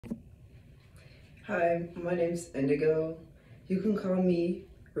Hi, my name's Indigo. You can call me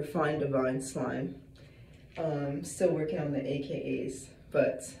Refined Divine Slime. Still working on the AKAs,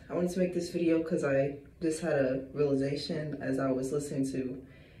 but I wanted to make this video because I just had a realization as I was listening to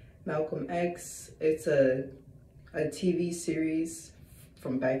Malcolm X. It's a TV series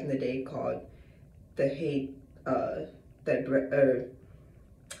from back in the day called The Hate That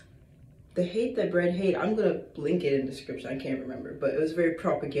Bred Hate. I'm gonna link it in the description. I can't remember, but it was a very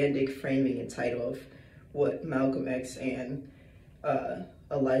propagandic framing and title of what Malcolm X and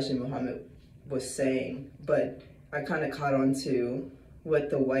Elijah Muhammad was saying. But I kind of caught on to what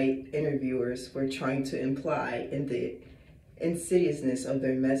the white interviewers were trying to imply in the insidiousness of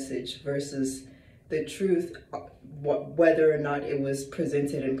their message versus the truth, whether or not it was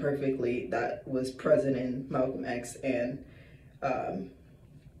presented imperfectly, that was present in Malcolm X and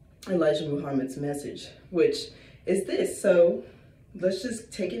Elijah Muhammad's message, which is this. So let's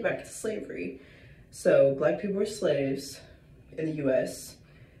just take it back to slavery. So black people were slaves in the US,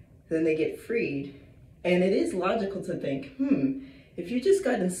 then they get freed, and it is logical to think, if you just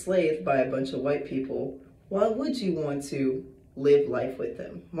got enslaved by a bunch of white people, why would you want to live life with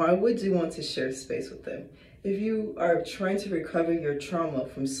them? Why would you want to share space with them? If you are trying to recover your trauma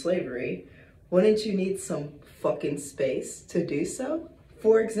from slavery, wouldn't you need some fucking space to do so?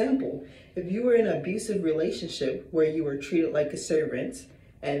 For example, if you were in an abusive relationship where you were treated like a servant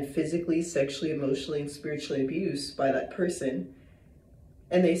and physically, sexually, emotionally, and spiritually abused by that person,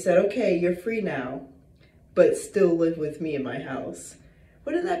 and they said, okay, you're free now, but still live with me in my house,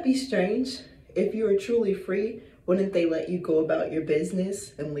 wouldn't that be strange? If you were truly free, wouldn't they let you go about your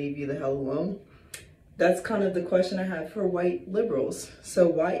business and leave you the hell alone? That's kind of the question I have for white liberals. So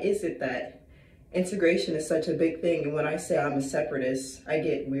why is it that integration is such a big thing? And when I say I'm a separatist, I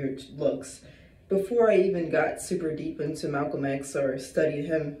get weird looks. Before I even got super deep into Malcolm X or studied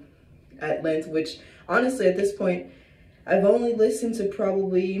him at length, which honestly at this point, I've only listened to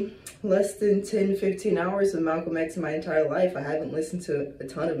probably less than 10, 15 hours of Malcolm X in my entire life. I haven't listened to a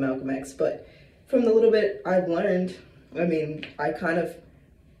ton of Malcolm X, but from the little bit I've learned, I mean, I kind of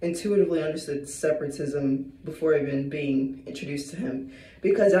intuitively understood separatism before even being introduced to him,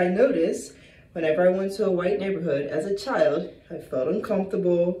 because I noticed whenever I went to a white neighborhood as a child, I felt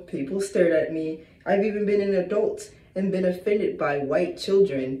uncomfortable, people stared at me. I've even been an adult and been offended by white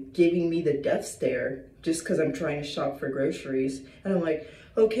children giving me the death stare just because I'm trying to shop for groceries. And I'm like,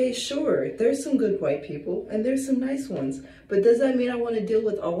 okay, sure, there's some good white people and there's some nice ones, but does that mean I want to deal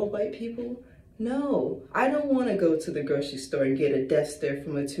with all white people? No, I don't want to go to the grocery store and get a death stare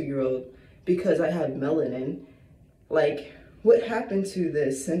from a 2-year-old because I have melanin. Like, what happened to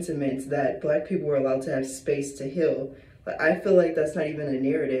the sentiment that black people were allowed to have space to heal? I feel like that's not even a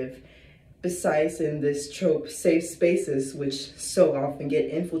narrative, besides in this trope, safe spaces, which so often get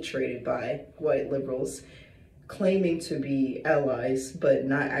infiltrated by white liberals, claiming to be allies, but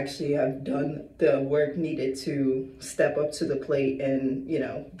not actually have done the work needed to step up to the plate and, you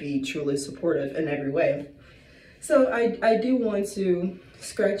know, be truly supportive in every way. So I do want to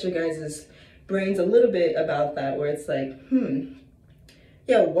scratch your guys' brains a little bit about that, where it's like,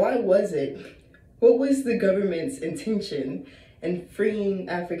 yeah, why was it? What was the government's intention in freeing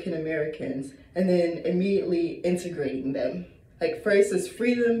African Americans and then immediately integrating them? Like, first it's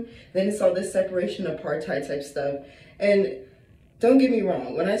free them, then it's all this separation, apartheid type stuff. And don't get me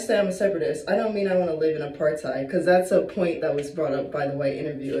wrong, when I say I'm a separatist, I don't mean I want to live in apartheid, because that's a point that was brought up by the white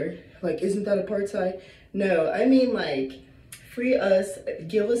interviewer. Like, isn't that apartheid? No, I mean, like, free us,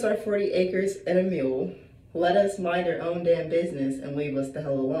 give us our 40 acres and a mule, let us mind our own damn business and leave us the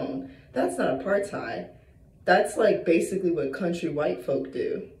hell alone. That's not apartheid. That's like basically what country white folk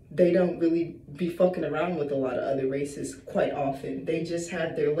do. They don't really be fucking around with a lot of other races quite often. They just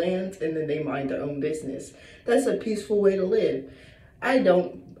have their land and then they mind their own business. That's a peaceful way to live. I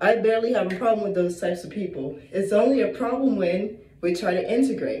barely have a problem with those types of people. It's only a problem when we try to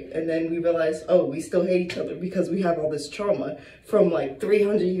integrate and then we realize, oh, we still hate each other because we have all this trauma from like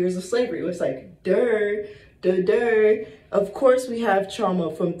 300 years of slavery. It was like, of course we have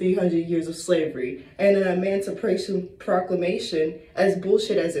trauma from 300 years of slavery. And an Emancipation Proclamation, as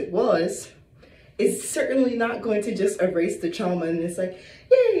bullshit as it was, is certainly not going to just erase the trauma and it's like,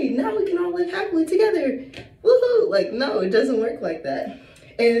 yay, now we can all live happily together. Woohoo! Like, no, it doesn't work like that.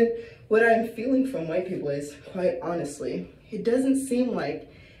 And what I'm feeling from white people is, quite honestly, it doesn't seem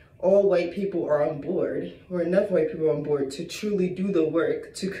like all white people are on board, or enough white people are on board to truly do the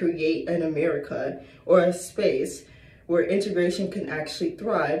work to create an America or a space where integration can actually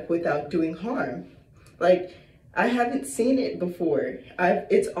thrive without doing harm. Like, I haven't seen it before.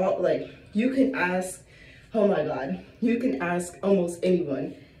 It's all like, you can ask, oh my God, you can ask almost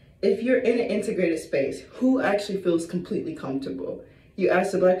anyone. if you're in an integrated space, who actually feels completely comfortable? You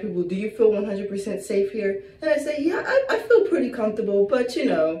ask the Black people, do you feel 100% safe here? And I say, yeah, I feel pretty comfortable, but you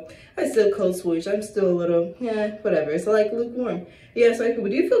know, I still code switch. I'm still a little, yeah, whatever. It's like lukewarm. You ask White people,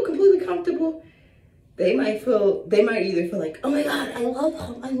 do you feel completely comfortable? They might either feel like, oh my God,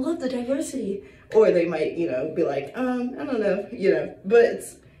 I love the diversity. Or they might, you know, be like, I don't know, you know, but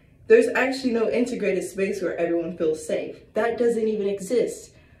there's actually no integrated space where everyone feels safe. That doesn't even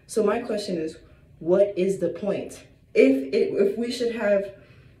exist. So my question is, what is the point? If we should have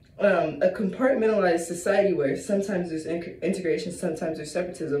a compartmentalized society where sometimes there's integration, sometimes there's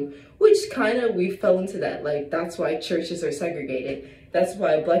separatism, which kind of we fell into that. Like, that's why churches are segregated. That's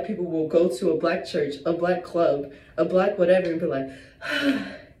why Black people will go to a Black church, a Black club, a Black whatever, and be like,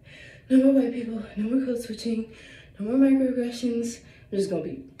 no more white people, no more code switching, no more microaggressions. I'm just gonna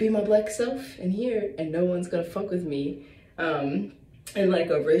be my Black self in here, and no one's gonna fuck with me in like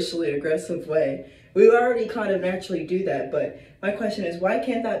a racially aggressive way. We already kind of naturally do that, but my question is, why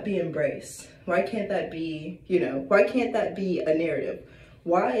can't that be embraced? Why can't that be, you know, why can't that be a narrative?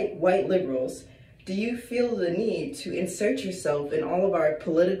 Why, white liberals, do you feel the need to insert yourself in all of our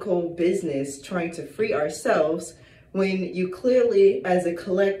political business trying to free ourselves when you clearly, as a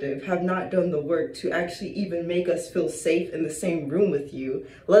collective, have not done the work to actually even make us feel safe in the same room with you,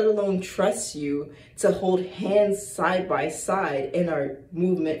 let alone trust you to hold hands side by side in our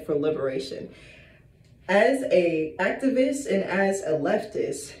movement for liberation? As a activist and as a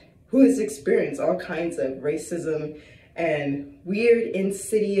leftist who has experienced all kinds of racism and weird,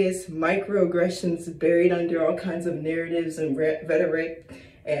 insidious microaggressions buried under all kinds of narratives and rhetoric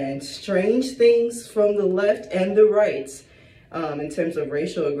and strange things from the left and the right in terms of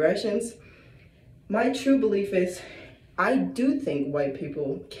racial aggressions, my true belief is I do think white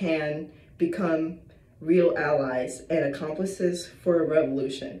people can become real allies and accomplices for a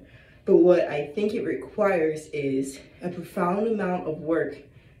revolution. But what I think it requires is a profound amount of work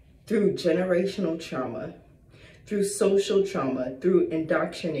through generational trauma, through social trauma, through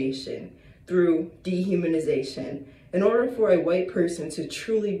indoctrination, through dehumanization. In order for a white person to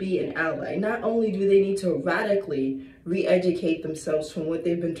truly be an ally, not only do they need to radically re-educate themselves from what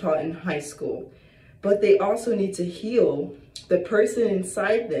they've been taught in high school, but they also need to heal the person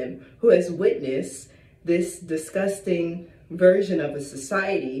inside them who has witnessed this disgusting version of a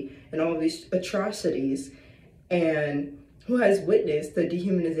society and all these atrocities, and who has witnessed the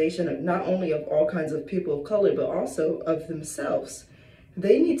dehumanization of not only of all kinds of people of color, but also of themselves.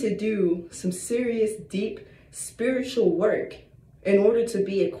 They need to do some serious, deep spiritual work in order to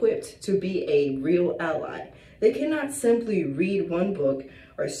be equipped to be a real ally. They cannot simply read one book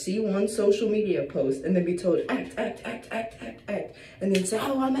or see one social media post and then be told, act, and then say,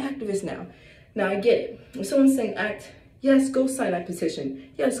 oh, I'm an activist now. Now, I get it. If someone's saying act, yes, go sign that petition.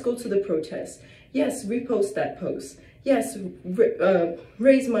 Yes, go to the protest. Yes, repost that post. Yes,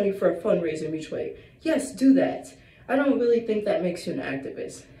 raise money for a fundraiser mutual aid. Yes, do that. I don't really think that makes you an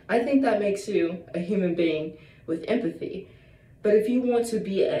activist. I think that makes you a human being with empathy. But if you want to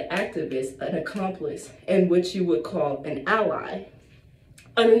be an activist, an accomplice, and what you would call an ally,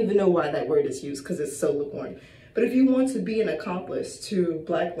 I don't even know why that word is used because it's so lukewarm. But if you want to be an accomplice to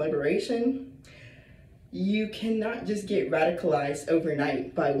Black liberation, you cannot just get radicalized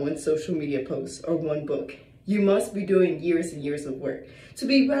overnight by one social media post or one book. You must be doing years and years of work. To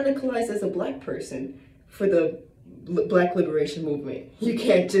be radicalized as a Black person for the Black liberation movement, you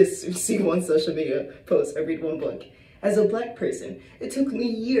can't just see one social media post or read one book. As a Black person, it took me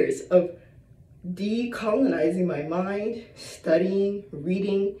years of decolonizing my mind, studying,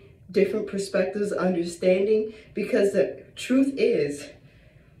 reading different perspectives, understanding, because the truth is,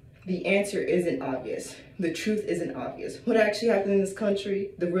 the answer isn't obvious. The truth isn't obvious. What actually happened in this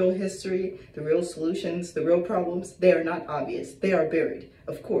country, the real history, the real solutions, the real problems, they are not obvious. They are buried,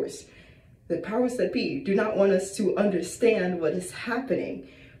 of course. The powers that be do not want us to understand what is happening.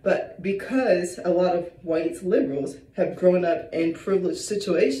 But because a lot of white liberals have grown up in privileged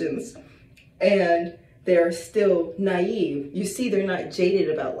situations and they're still naive, you see they're not jaded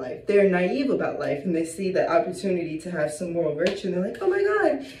about life. They're naive about life and they see the opportunity to have some moral virtue and they're like, oh my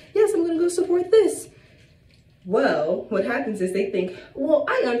God, yes, I'm gonna go support this. Well, what happens is they think, well,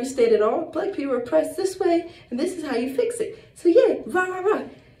 I understand it all. Black people are oppressed this way and this is how you fix it. So yeah, rah, rah, rah.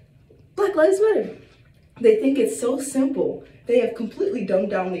 Black Lives Matter. They think it's so simple. They have completely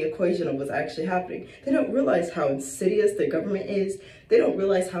dumbed down the equation of what's actually happening. They don't realize how insidious the government is. They don't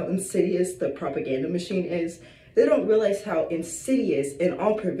realize how insidious the propaganda machine is. They don't realize how insidious and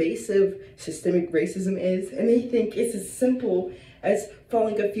all-pervasive systemic racism is. And they think it's as simple as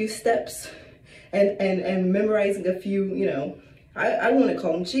following a few steps and memorizing a few, I want to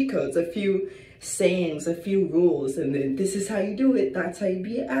call them cheat codes, a few sayings, a few rules, and then this is how you do it. That's how you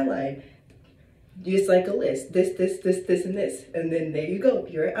be an ally. It's like a list, this, and this. And then there you go,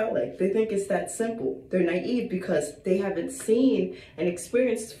 you're an ally. They think it's that simple. They're naive because they haven't seen and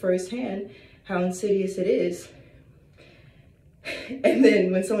experienced firsthand how insidious it is. And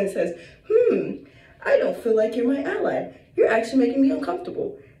then when someone says, I don't feel like you're my ally, you're actually making me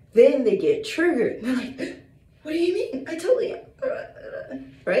uncomfortable, then they get triggered. They're like, what do you mean? I totally am.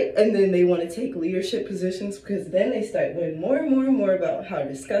 Right? And then they want to take leadership positions because then they start learning more and more and more about how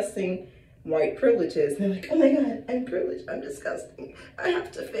disgusting white privilege is. And they're like, oh my God, I'm privileged, I'm disgusting. I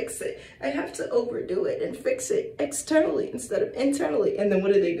have to fix it. I have to overdo it and fix it externally instead of internally. And then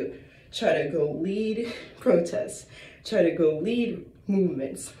what do? Try to go lead protests, try to go lead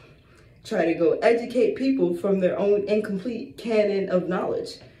movements, try to go educate people from their own incomplete canon of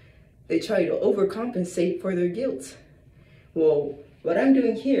knowledge. They try to overcompensate for their guilt. Well, what I'm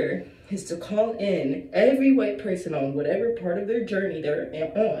doing here is to call in every white person on whatever part of their journey they're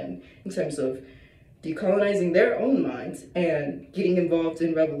on in terms of decolonizing their own minds and getting involved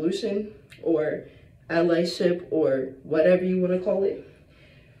in revolution or allyship or whatever you want to call it.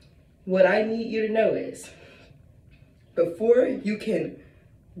 What I need you to know is, before you can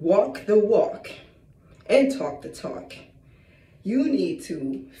walk the walk and talk the talk, you need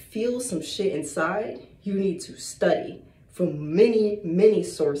to feel some shit inside. You need to study from many, many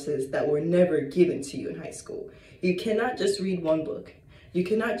sources that were never given to you in high school. You cannot just read one book. You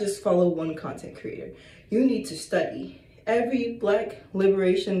cannot just follow one content creator. You need to study every Black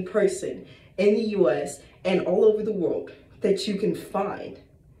liberation person in the US and all over the world that you can find.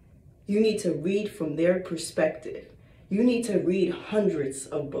 You need to read from their perspective. You need to read hundreds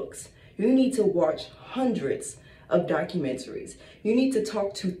of books. You need to watch hundreds of documentaries. You need to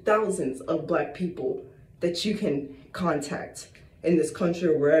talk to thousands of Black people that you can contact in this country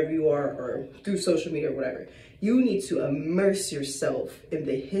or wherever you are, or through social media or whatever. You need to immerse yourself in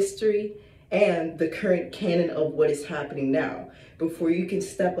the history and the current canon of what is happening now before you can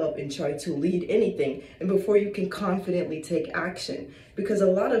step up and try to lead anything, and before you can confidently take action. Because a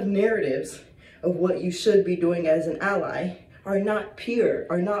lot of narratives of what you should be doing as an ally are not pure,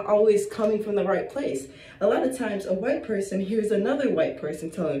 are not always coming from the right place. A lot of times a white person hears another white person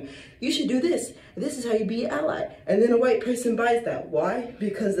telling them, you should do this, this is how you be an ally. And then a white person buys that. Why?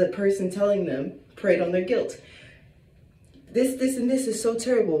 Because the person telling them preyed on their guilt. This, and this is so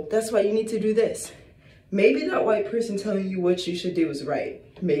terrible. That's why you need to do this. Maybe that white person telling you what you should do is right.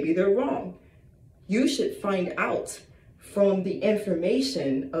 Maybe they're wrong. You should find out from the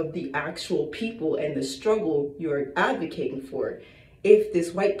information of the actual people and the struggle you're advocating for if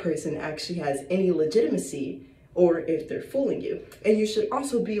this white person actually has any legitimacy or if they're fooling you. And you should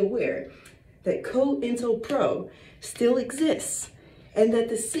also be aware that COINTELPRO still exists and that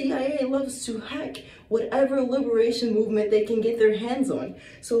the CIA loves to hack whatever liberation movement they can get their hands on.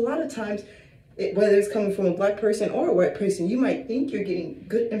 So a lot of times, whether it's coming from a Black person or a white person, you might think you're getting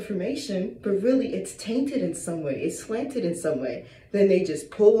good information, but really it's tainted in some way, it's slanted in some way. Then they just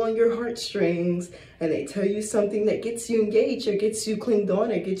pull on your heartstrings and they tell you something that gets you engaged or gets you clinged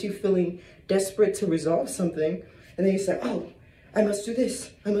on or gets you feeling desperate to resolve something. And then you say, oh, I must do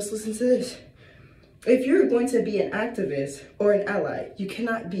this, I must listen to this. If you're going to be an activist or an ally, you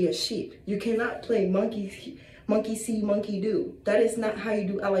cannot be a sheep. You cannot play monkey see, monkey do. That is not how you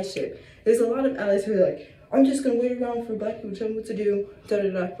do allyship. There's a lot of allies who are like, I'm just gonna wait around for Black people to tell me what to do,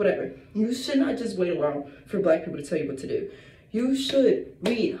 whatever. You should not just wait around for Black people to tell you what to do. You should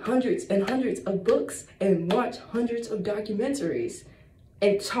read hundreds and hundreds of books and watch hundreds of documentaries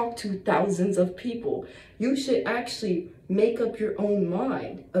and talk to thousands of people. You should actually make up your own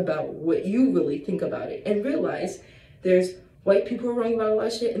mind about what you really think about it and realize there's white people who are wrong about a lot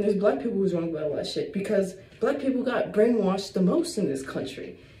of shit and there's Black people who's wrong about a lot of shit, because Black people got brainwashed the most in this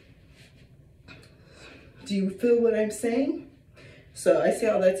country. Do you feel what I'm saying? So I say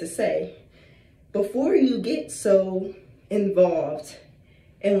all that to say, before you get so involved,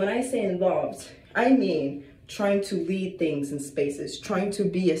 and when I say involved, I mean trying to lead things in spaces, trying to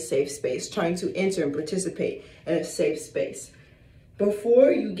be a safe space, trying to enter and participate in a safe space.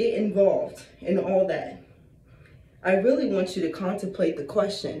 Before you get involved in all that, I really want you to contemplate the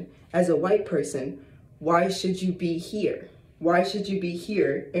question, as a white person, why should you be here? Why should you be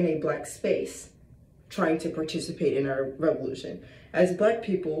here in a Black space trying to participate in our revolution? As Black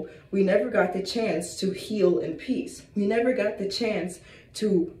people, we never got the chance to heal in peace. We never got the chance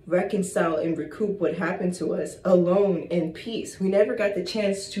to reconcile and recoup what happened to us alone in peace. We never got the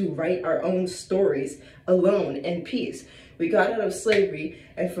chance to write our own stories alone in peace. We got out of slavery,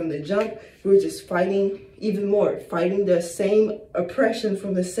 and from the jump, we were just fighting even more, fighting the same oppression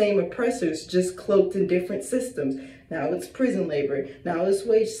from the same oppressors, just cloaked in different systems. Now it's prison labor, now it's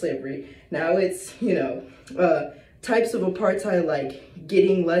wage slavery, now it's, you know, types of apartheid like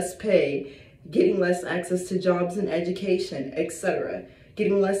getting less pay, getting less access to jobs and education, etc.,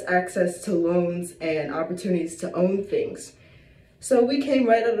 getting less access to loans and opportunities to own things. So we came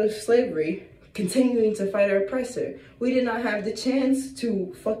right out of slavery, continuing to fight our oppressor. We did not have the chance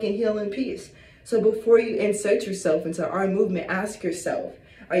to fucking heal in peace. So before you insert yourself into our movement, ask yourself,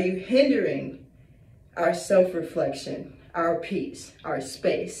 are you hindering our self-reflection, our peace, our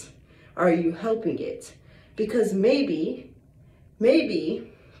space? Are you helping it? Because maybe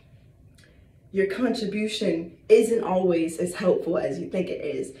your contribution isn't always as helpful as you think it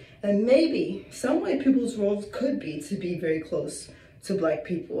is. And maybe some white people's roles could be to be very close to Black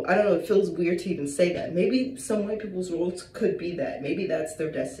people. I don't know, it feels weird to even say that. Maybe some white people's roles could be that. Maybe that's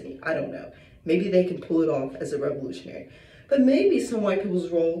their destiny. I don't know. Maybe they can pull it off as a revolutionary. But maybe some white people's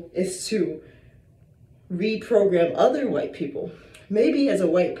role is to reprogram other white people. Maybe as a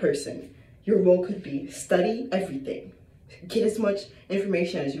white person, your role could be study everything. Get as much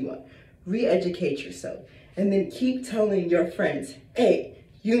information as you want. Re-educate yourself. And then keep telling your friends, hey,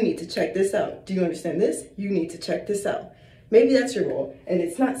 you need to check this out. Do you understand this? You need to check this out. Maybe that's your role. And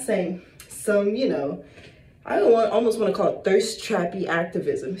it's not saying some, you know, almost want to call it thirst trappy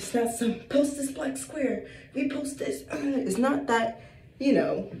activism. It's not some post this Black square, repost this. It's not that, you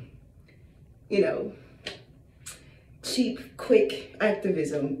know, cheap, quick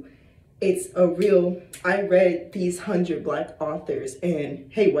activism. It's a real, I read these 100 Black authors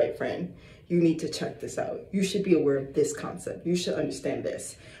and hey, white friend, you need to check this out. You should be aware of this concept. You should understand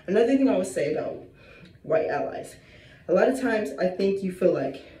this. Another thing I would say about white allies, a lot of times I think you feel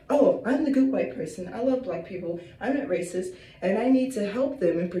like, oh, I'm the good white person. I love Black people. I'm not racist. And I need to help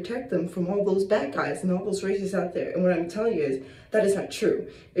them and protect them from all those bad guys and all those racists out there. And what I'm telling you is that is not true.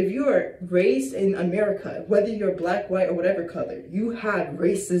 If you are raised in America, whether you're Black, white, or whatever color, you have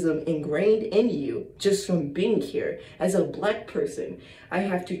racism ingrained in you just from being here. As a Black person, I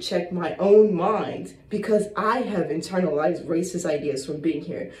have to check my own mind because I have internalized racist ideas from being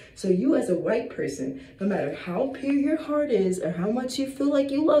here. So you as a white person, no matter how pure your heart is or how much you feel like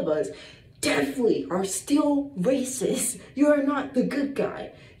you love us, definitely are still racist. You are not the good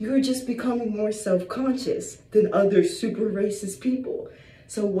guy. You're just becoming more self-conscious than other super racist people.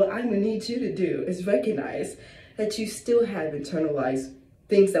 So what I'm gonna need you to do is recognize that you still have internalized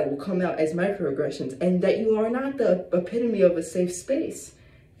things that will come out as microaggressions and that you are not the epitome of a safe space.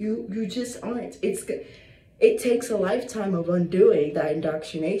 You just aren't. It takes a lifetime of undoing that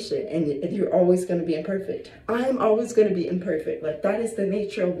indoctrination, and you're always going to be imperfect. I'm always going to be imperfect. Like, that is the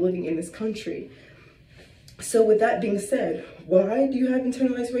nature of living in this country. So with that being said, why do you have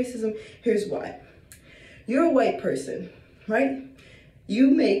internalized racism? Here's why. You're a white person, right?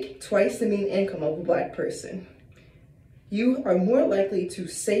 You make twice the mean income of a Black person. You are more likely to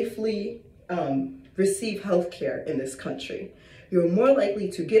safely receive health care in this country. You're more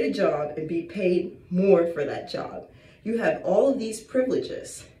likely to get a job and be paid more for that job. You have all of these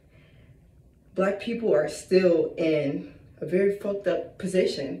privileges. Black people are still in a very fucked up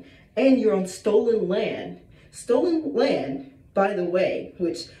position, and you're on stolen land. Stolen land, by the way,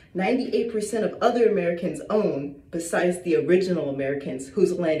 which 98% of other Americans own besides the original Americans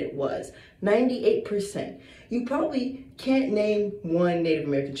whose land it was. 98%. You probably can't name one Native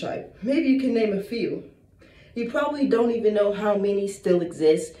American tribe. Maybe you can name a few. You probably don't even know how many still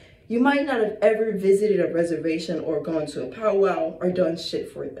exist. You might not have ever visited a reservation or gone to a powwow or done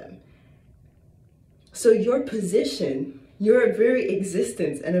shit for them. So your position, your very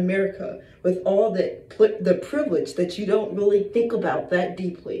existence in America, with all the privilege that you don't really think about that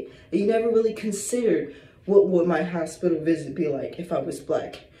deeply, that you never really considered what would my hospital visit be like if I was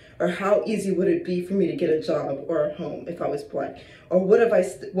Black, or how easy would it be for me to get a job or a home if I was Black, or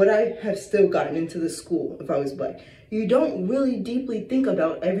would I have still gotten into the school if I was Black. You don't really deeply think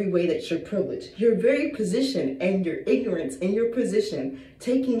about every way that you're privileged. Your very position and your ignorance in your position,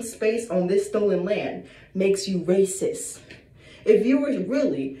 taking space on this stolen land, makes you racist. If you were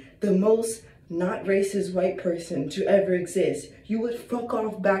really the most not racist white person to ever exist, you would fuck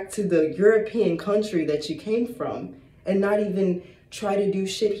off back to the European country that you came from and not even try to do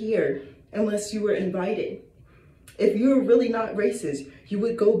shit here unless you were invited. If you were really not racist, you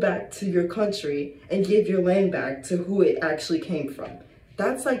would go back to your country and give your land back to who it actually came from.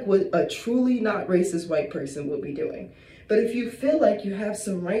 That's like what a truly not racist white person would be doing. But if you feel like you have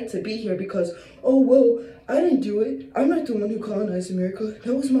some right to be here because, oh, well, I didn't do it. I'm not the one who colonized America.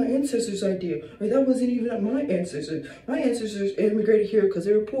 That was my ancestors' idea. Or that wasn't even my ancestors. My ancestors immigrated here because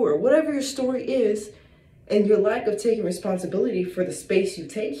they were poor. Whatever your story is, and your lack of taking responsibility for the space you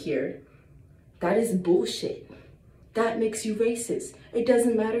take here, that is bullshit. That makes you racist. It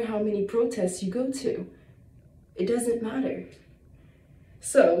doesn't matter how many protests you go to. It doesn't matter.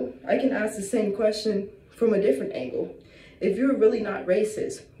 So I can ask the same question from a different angle. If you're really not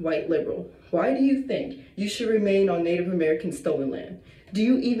racist, white liberal, why do you think you should remain on Native American stolen land? Do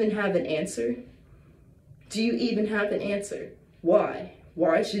you even have an answer? Do you even have an answer? Why?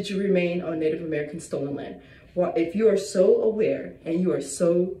 Why should you remain on Native American stolen land? Why, if you are so aware and you are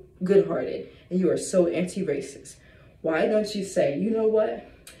so good-hearted and you are so anti-racist, why don't you say, you know what?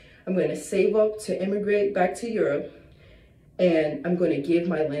 I'm going to save up to immigrate back to Europe, and I'm going to give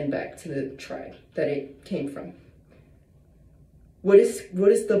my land back to the tribe that it came from. What is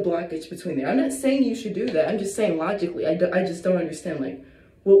the blockage between there? I'm not saying you should do that. I'm just saying logically. I just don't understand, like,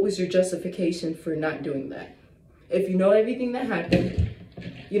 what was your justification for not doing that? If you know everything that happened,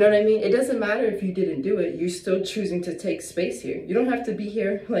 you know what I mean? It doesn't matter if you didn't do it. You're still choosing to take space here. You don't have to be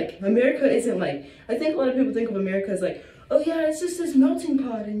here. Like, America isn't like, I think a lot of people think of America as like, oh yeah, it's just this melting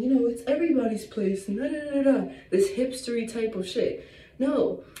pot and, you know, it's everybody's place and da-da-da-da, this hipstery type of shit.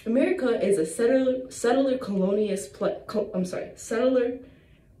 No, America is a settler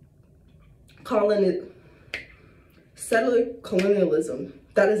colonialism.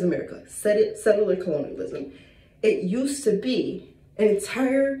 That is America, settler colonialism. It used to be an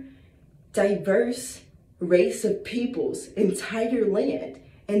entire diverse race of people's entire land.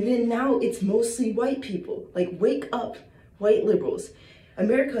 And then now it's mostly white people. Like, wake up, white liberals.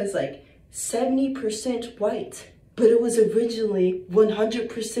 America is like 70% white, but it was originally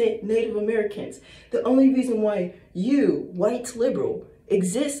 100% Native Americans. The only reason why you, white liberal,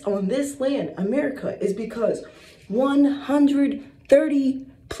 exist on this land, America, is because 130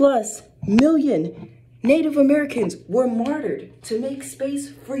 plus million Native Americans were martyred to make space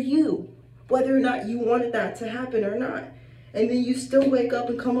for you, whether or not you wanted that to happen or not. And then you still wake up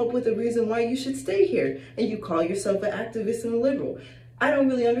and come up with a reason why you should stay here. And you call yourself an activist and a liberal. I don't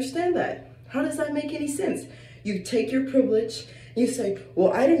really understand that. How does that make any sense? You take your privilege and you say,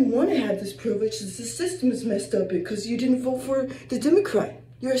 well, I didn't want to have this privilege. The system is messed up because you didn't vote for the Democrat.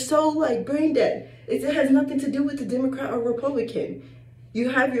 You're so like brain dead. It has nothing to do with the Democrat or Republican. You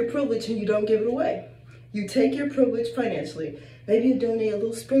have your privilege and you don't give it away. You take your privilege financially. Maybe you donate a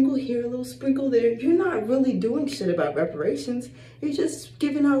little sprinkle here, a little sprinkle there. You're not really doing shit about reparations. You're just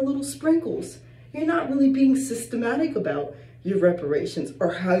giving out little sprinkles. You're not really being systematic about your reparations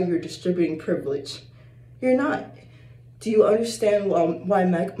or how you're distributing privilege. You're not. Do you understand why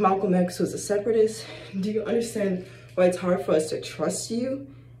Malcolm X was a separatist? Do you understand why it's hard for us to trust you?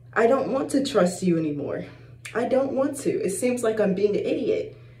 I don't want to trust you anymore. I don't want to. It seems like I'm being an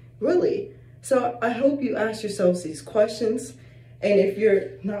idiot. Really. So I hope you ask yourselves these questions. And if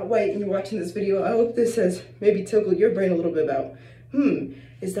you're not white and you're watching this video, I hope this has maybe tickled your brain a little bit about,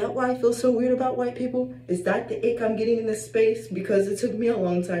 is that why I feel so weird about white people? Is that the ick I'm getting in this space? Because it took me a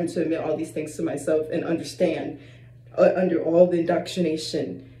long time to admit all these things to myself and understand under all the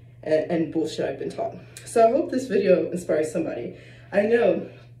indoctrination and bullshit I've been taught. So I hope this video inspires somebody. I know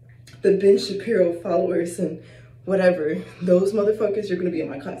the Ben Shapiro followers and whatever, those motherfuckers are gonna be in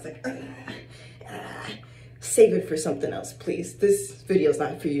my comments like, save it for something else, please. This video is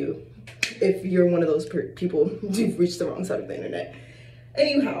not for you. If you're one of those people, you've reached the wrong side of the internet.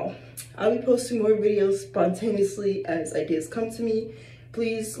 Anyhow, I'll be posting more videos spontaneously as ideas come to me.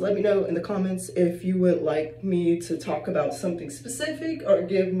 Please let me know in the comments if you would like me to talk about something specific or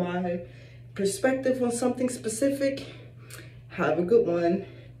give my perspective on something specific. Have a good one.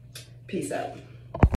 Peace out.